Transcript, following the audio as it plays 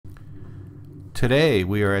Today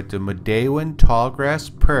we are at the Midewin Tallgrass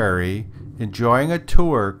Prairie enjoying a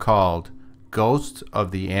tour called Ghosts of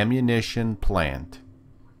the Ammunition Plant.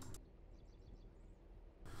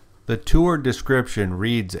 The tour description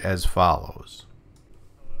reads as follows.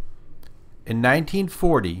 In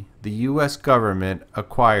 1940, the U.S. government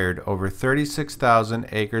acquired over 36,000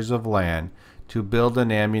 acres of land to build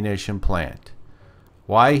an ammunition plant.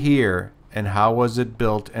 Why here, and how was it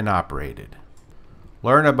built and operated?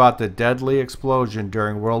 Learn about the deadly explosion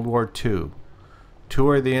during World War II.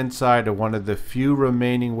 Tour the inside of one of the few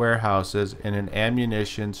remaining warehouses in an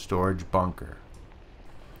ammunition storage bunker.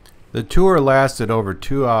 The tour lasted over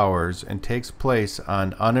 2 hours and takes place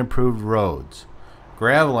on unimproved roads.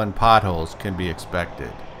 Gravel and potholes can be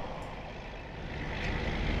expected.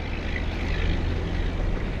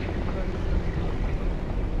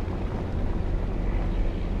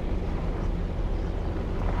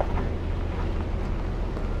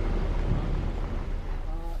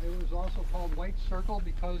 Also called White Circle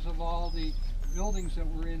because of all the buildings that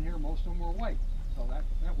were in here. Most of them were white, so that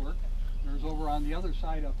worked. There's over on the other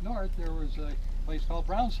side up north, there was a place called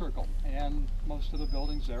Brown Circle, and most of the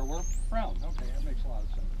buildings there were brown. Okay, that makes a lot of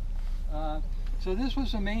sense. So this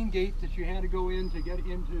was the main gate that you had to go in to get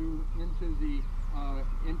into the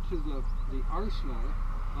arsenal.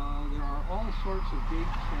 There are all sorts of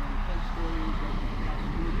gates and fence doors that you can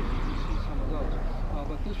pass through here. You can see some of those.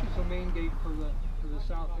 But this was the main gate for the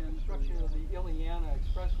south end structure of the Ileana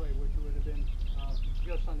Expressway, which would have been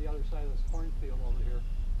just on the other side of this cornfield over here,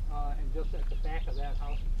 and just at the back of that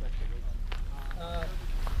house, effectively.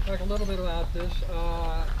 Talk a little bit about this.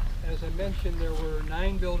 As I mentioned, there were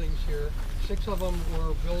 9 buildings here. 6 of them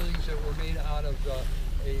were buildings that were made out of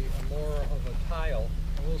more of a tile.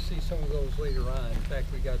 And we'll see some of those later on. In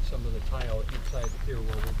fact, we got some of the tile inside here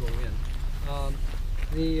where we'll go in.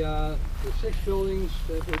 The 6 buildings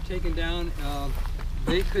that were taken down,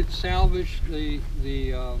 they could salvage the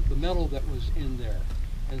metal that was in there,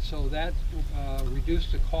 and so that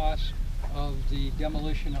reduced the cost of the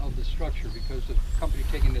demolition of the structure, because the company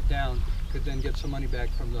taking it down could then get some money back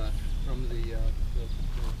from the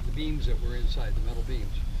beams that were inside, the metal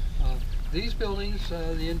beams. These buildings,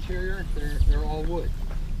 the interior, they're all wood,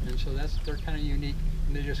 and so they're kind of unique,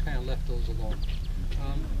 and they just kind of left those alone.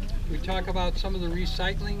 We talk about some of the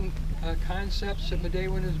recycling concepts that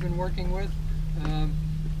Midewin has been working with.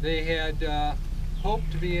 They had hoped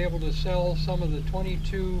to be able to sell some of the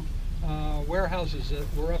 22 warehouses that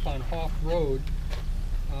were up on Hoff Road,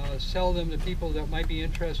 sell them to people that might be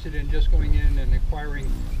interested in just going in and acquiring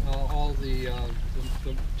all the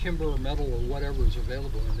timber or metal or whatever is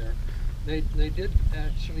available in there. They did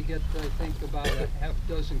actually get, I think, about a half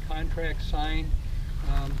dozen contracts signed.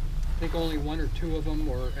 I think only 1 or 2 of them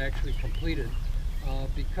were actually completed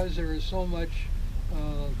because there is so much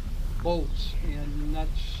bolts and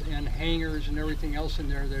nuts and hangers and everything else in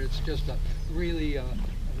there that it's just a really a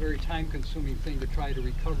very time-consuming thing to try to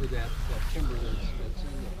recover that timber that's in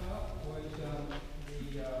there.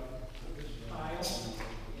 This tile,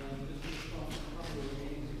 and this is from a couple of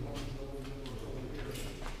remains of one of the buildings that was over here.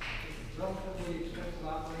 It's relatively expensive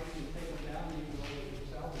operation to take them down, even though they can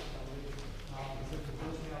salvage some of it. Because the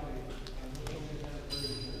personality and the building has a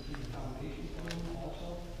very deep foundation for them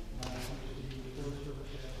also, which the Forest Service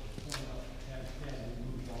has had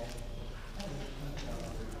removed all of it. Kind of expensive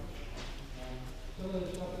operation. Some of the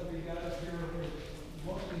stuff that we got up here is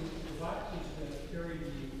mostly the boxes that carry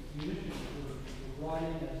the munitions were brought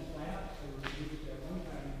in as slabs. They were used at one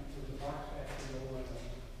time as a box factory over on the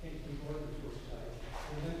Kingston Border site.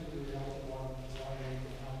 Eventually they also brought in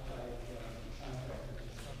outside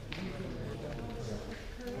contractors.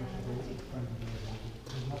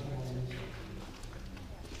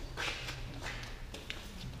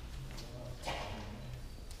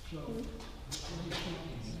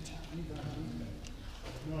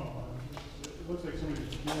 No, it looks like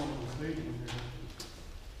somebody's going on the stage in here.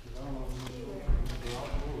 I don't know if they're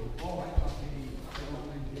outdoors. Oh, I thought maybe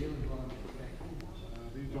they were going to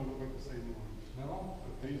These don't look like the same ones. No?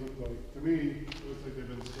 But these look like, to me, it looks like they've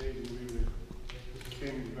been staged and maybe they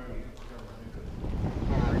came down.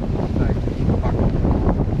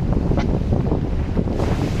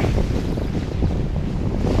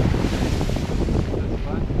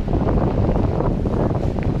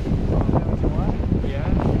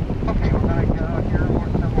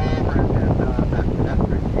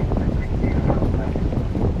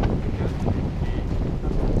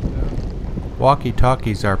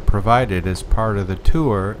 Walkie-talkies are provided as part of the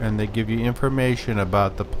tour, and they give you information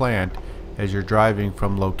about the plant as you're driving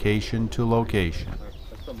from location to location.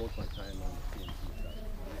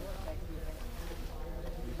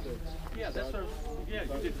 Yeah, that's what, yeah,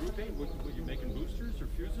 you did propane? Were you making boosters or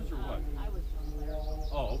fuses or what? I was there.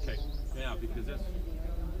 Oh, okay. Yeah, because that's,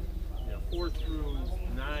 4 through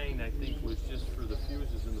 9, I think, was just for the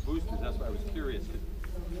fuses and the boosters. That's why I was curious.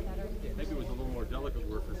 Maybe it was a little more delicate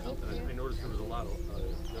work or something. I noticed there was a lot of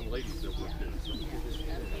young ladies that worked there. So.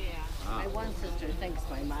 Yeah. My one sister thinks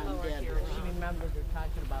my mom did. She remembered her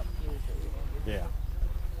talking about fuses. Yeah.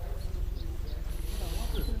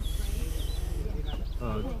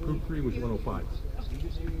 Group 3 was 105. Okay,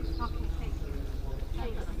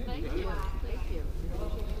 thank you. Thank you. Thank you.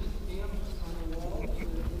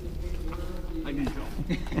 I need help.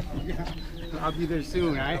 I'll be there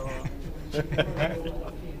soon, right? The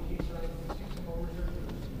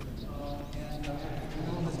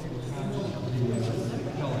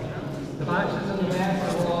boxes in the back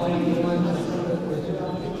are all the ones that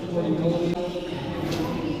were utility.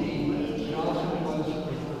 It also was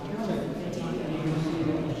procurement. You can see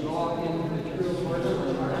that it was all in the material source.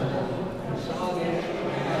 Consolidated.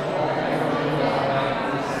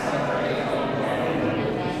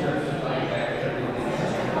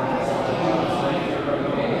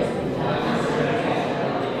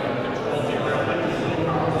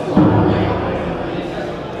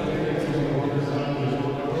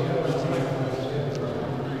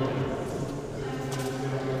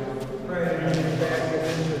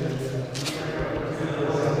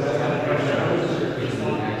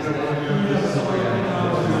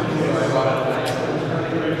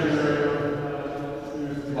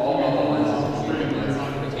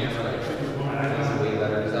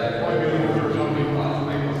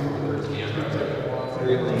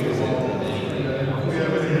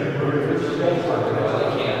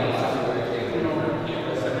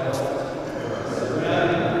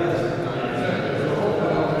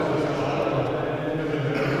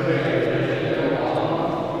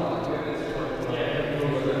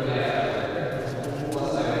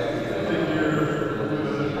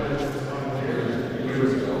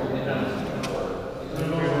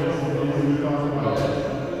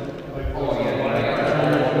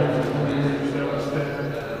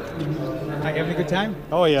 Having a good time?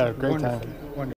 Oh yeah, great Wonderful. time.